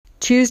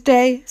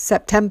Tuesday,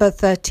 September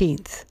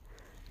 13th,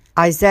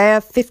 Isaiah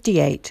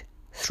 58,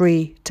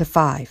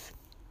 3-5.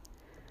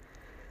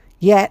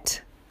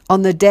 Yet,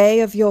 on the day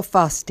of your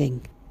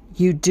fasting,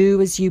 you do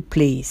as you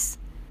please,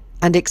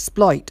 and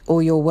exploit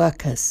all your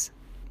workers.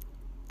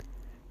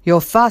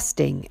 Your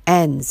fasting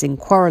ends in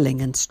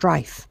quarrelling and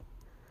strife,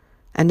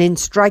 and in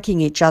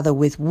striking each other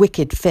with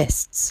wicked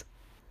fists.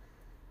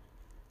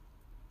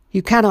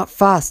 You cannot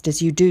fast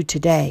as you do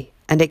today,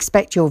 and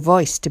expect your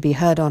voice to be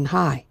heard on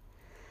high.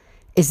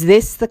 Is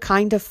this the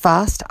kind of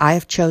fast I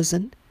have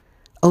chosen?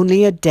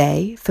 Only a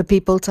day for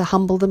people to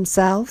humble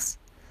themselves?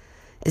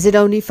 Is it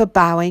only for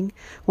bowing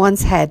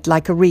one's head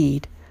like a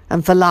reed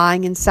and for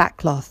lying in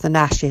sackcloth and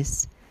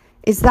ashes?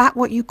 Is that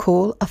what you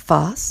call a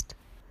fast?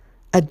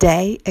 A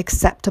day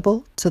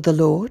acceptable to the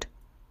Lord?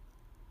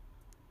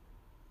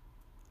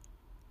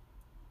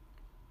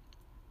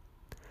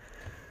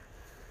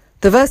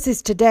 The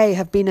verses today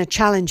have been a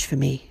challenge for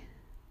me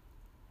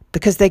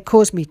because they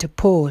cause me to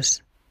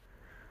pause.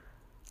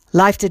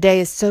 Life today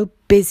is so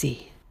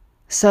busy,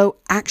 so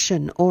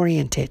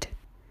action-oriented.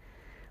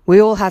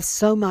 We all have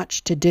so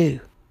much to do,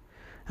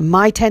 and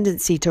my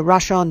tendency to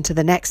rush on to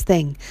the next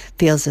thing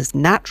feels as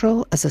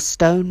natural as a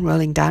stone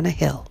rolling down a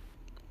hill.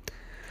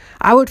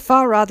 I would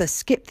far rather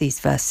skip these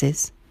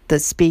verses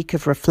that speak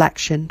of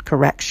reflection,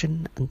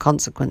 correction, and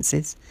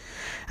consequences,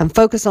 and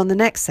focus on the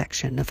next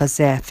section of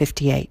Isaiah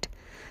 58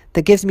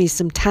 that gives me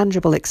some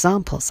tangible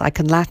examples I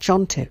can latch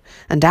onto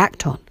and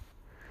act on.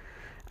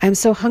 I am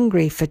so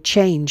hungry for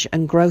change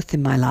and growth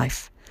in my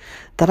life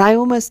that I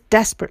almost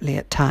desperately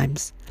at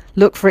times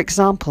look for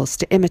examples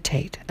to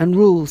imitate and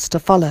rules to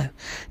follow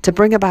to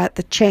bring about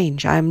the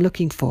change I am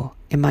looking for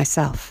in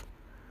myself.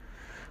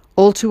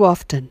 All too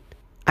often,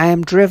 I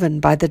am driven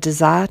by the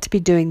desire to be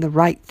doing the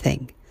right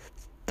thing,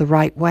 the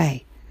right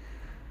way.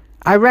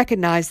 I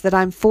recognize that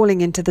I'm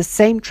falling into the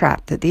same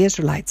trap that the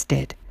Israelites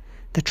did,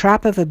 the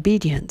trap of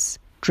obedience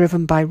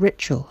driven by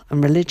ritual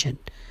and religion,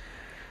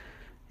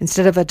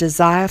 instead of a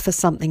desire for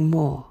something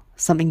more,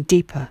 something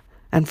deeper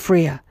and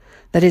freer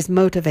that is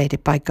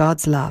motivated by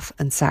God's love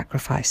and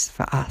sacrifice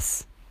for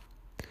us.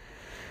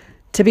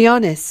 To be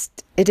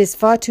honest, it is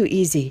far too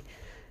easy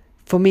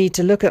for me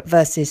to look at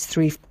verses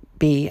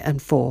 3b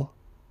and 4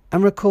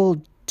 and recall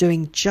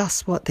doing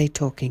just what they're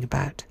talking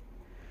about.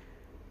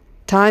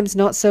 Times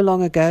not so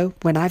long ago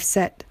when I've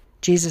set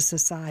Jesus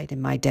aside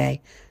in my day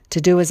to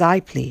do as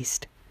I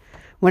pleased,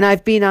 when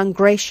I've been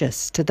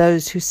ungracious to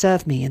those who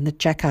serve me in the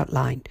checkout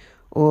line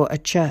or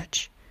at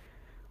church,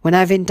 when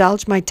I've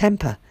indulged my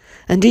temper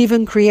and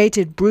even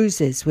created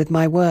bruises with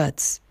my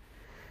words,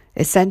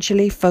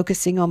 essentially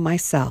focusing on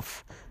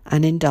myself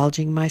and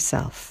indulging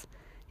myself,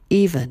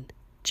 even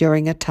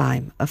during a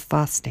time of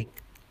fasting.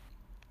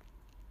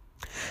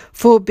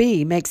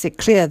 4b makes it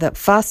clear that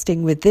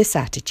fasting with this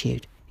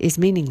attitude is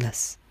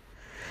meaningless.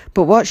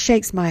 But what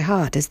shakes my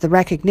heart is the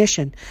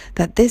recognition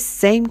that this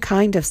same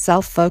kind of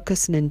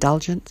self-focus and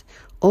indulgence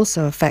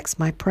also affects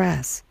my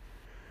prayers.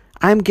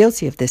 I am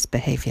guilty of this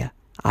behavior.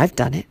 I've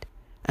done it,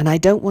 and I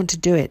don't want to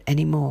do it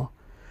anymore.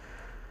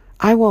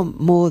 I want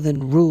more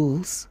than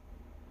rules.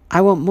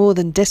 I want more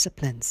than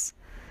disciplines.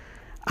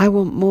 I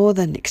want more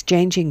than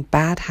exchanging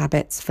bad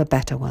habits for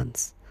better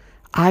ones.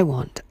 I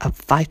want a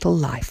vital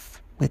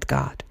life with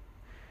God.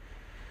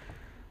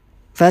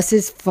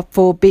 Verses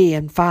 4b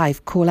and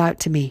 5 call out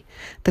to me.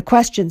 The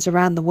questions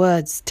around the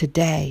words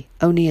today,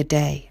 only a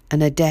day,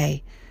 and a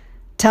day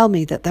tell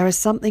me that there is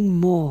something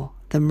more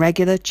than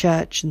regular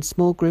church and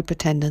small group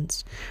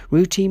attendance,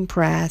 routine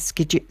prayer,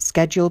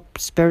 scheduled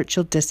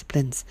spiritual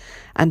disciplines,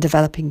 and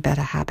developing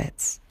better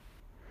habits.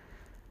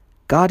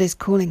 God is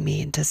calling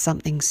me into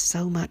something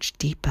so much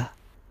deeper,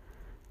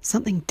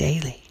 something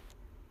daily.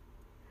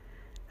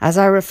 As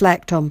I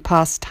reflect on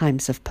past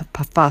times of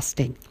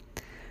fasting,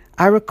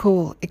 I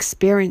recall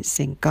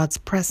experiencing God's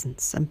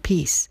presence and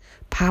peace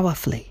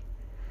powerfully.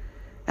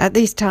 At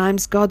these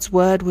times, God's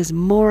word was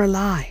more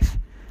alive.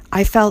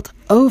 I felt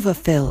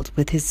overfilled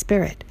with His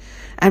Spirit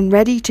and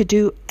ready to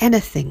do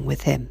anything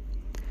with Him.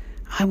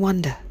 I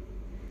wonder,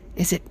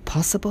 is it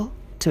possible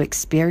to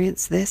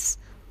experience this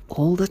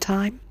all the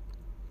time?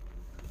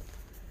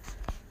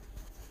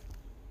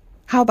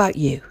 How about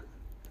you?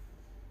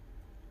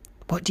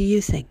 What do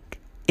you think?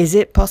 Is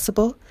it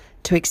possible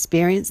to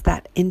experience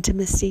that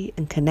intimacy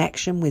and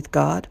connection with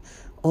God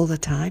all the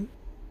time?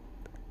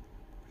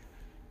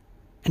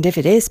 And if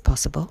it is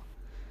possible,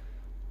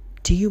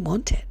 do you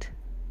want it?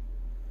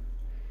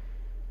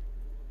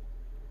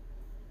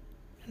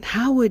 And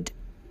how would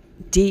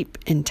deep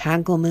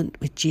entanglement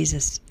with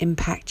Jesus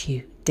impact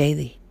you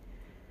daily?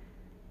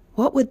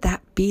 What would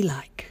that be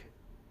like?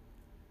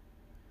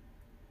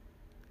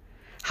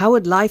 How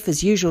would life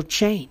as usual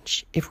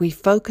change if we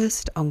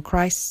focused on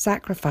Christ's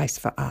sacrifice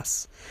for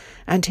us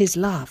and His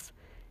love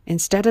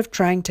instead of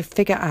trying to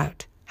figure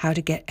out how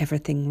to get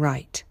everything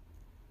right?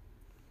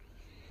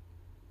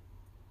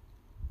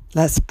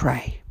 Let's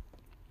pray.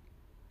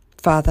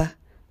 Father,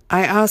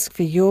 I ask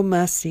for your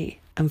mercy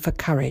and for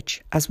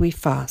courage as we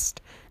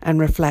fast and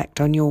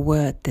reflect on your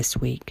word this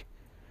week.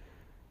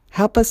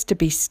 Help us to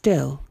be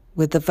still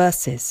with the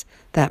verses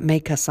that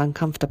make us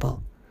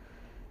uncomfortable.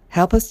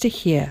 Help us to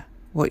hear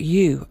what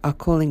you are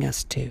calling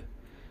us to.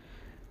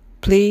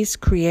 Please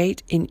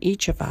create in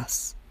each of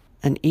us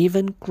an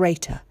even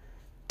greater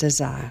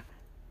desire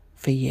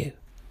for you.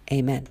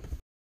 Amen.